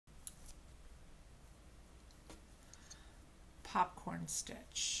popcorn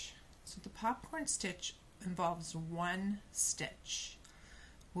stitch. So the popcorn stitch involves one stitch.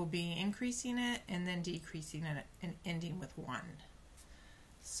 We'll be increasing it and then decreasing it and ending with one.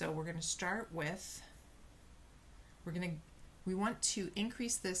 So we're going to start with, we want to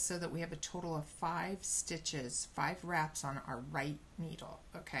increase this so that we have a total of 5 stitches, 5 wraps on our right needle,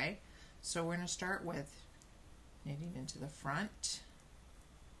 okay? So we're going to start with knitting into the front,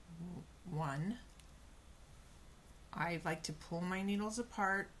 1. I like to pull my needles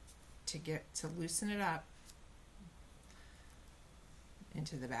apart to loosen it up,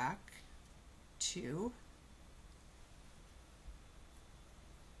 into the back, 2,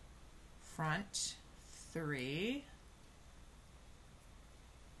 front, 3,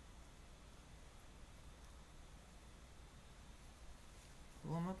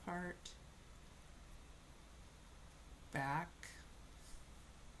 pull them apart, back,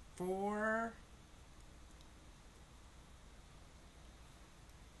 4,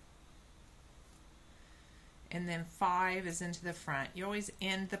 and then 5 is into the front. You always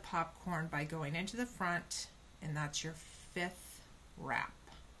end the popcorn by going into the front, and that's your 5th wrap.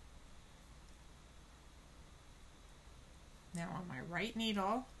 Now on my right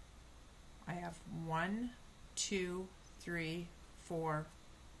needle, I have 1, 2, 3, 4,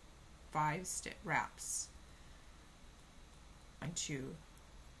 5 wraps. I'm going to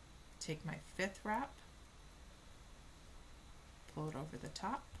take my 5th wrap, pull it over the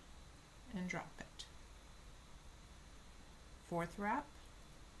top, and drop it. 4th wrap,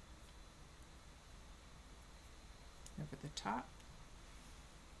 over the top,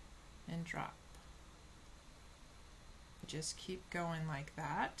 and drop. Just keep going like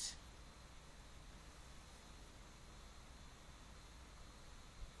that.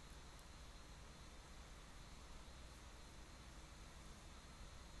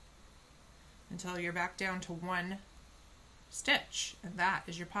 Until you're back down to 1 stitch, and that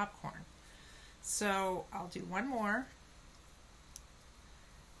is your popcorn. So I'll do one more.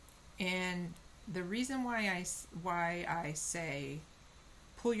 And the reason why I say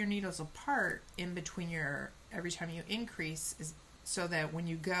pull your needles apart in between every time you increase is so that when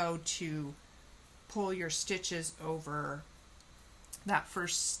you go to pull your stitches over that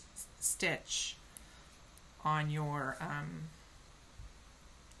first stitch on your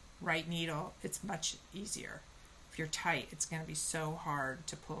right needle, it's much easier. If you're tight, it's going to be so hard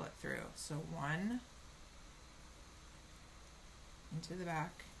to pull it through. So 1, into the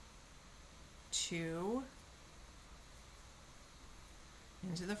back, 2,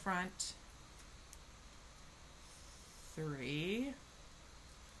 into the front, 3,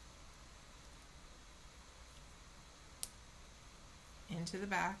 into the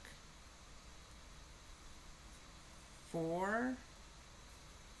back, 4,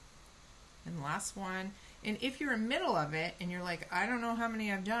 and last one. And if you're in the middle of it and you're like, I don't know how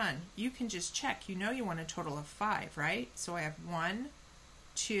many I've done, you can just check. You know you want a total of 5, right? So I have 1,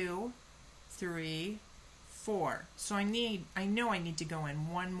 2, 3, 4. So I know I need to go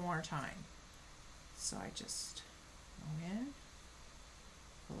in one more time. So I just go in,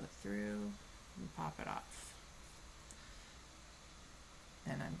 pull it through, and pop it off.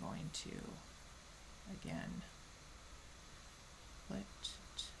 Then I'm going to, again,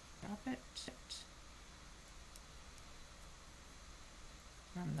 drop it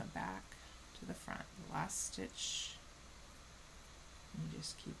from the back to the front. The last stitch, you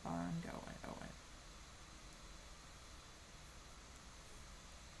just keep on going.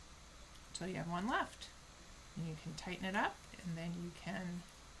 Until you have one left. And you can tighten it up, and then you can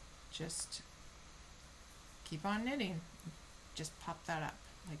just keep on knitting. Just pop that up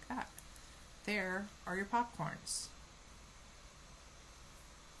like that. There are your popcorns.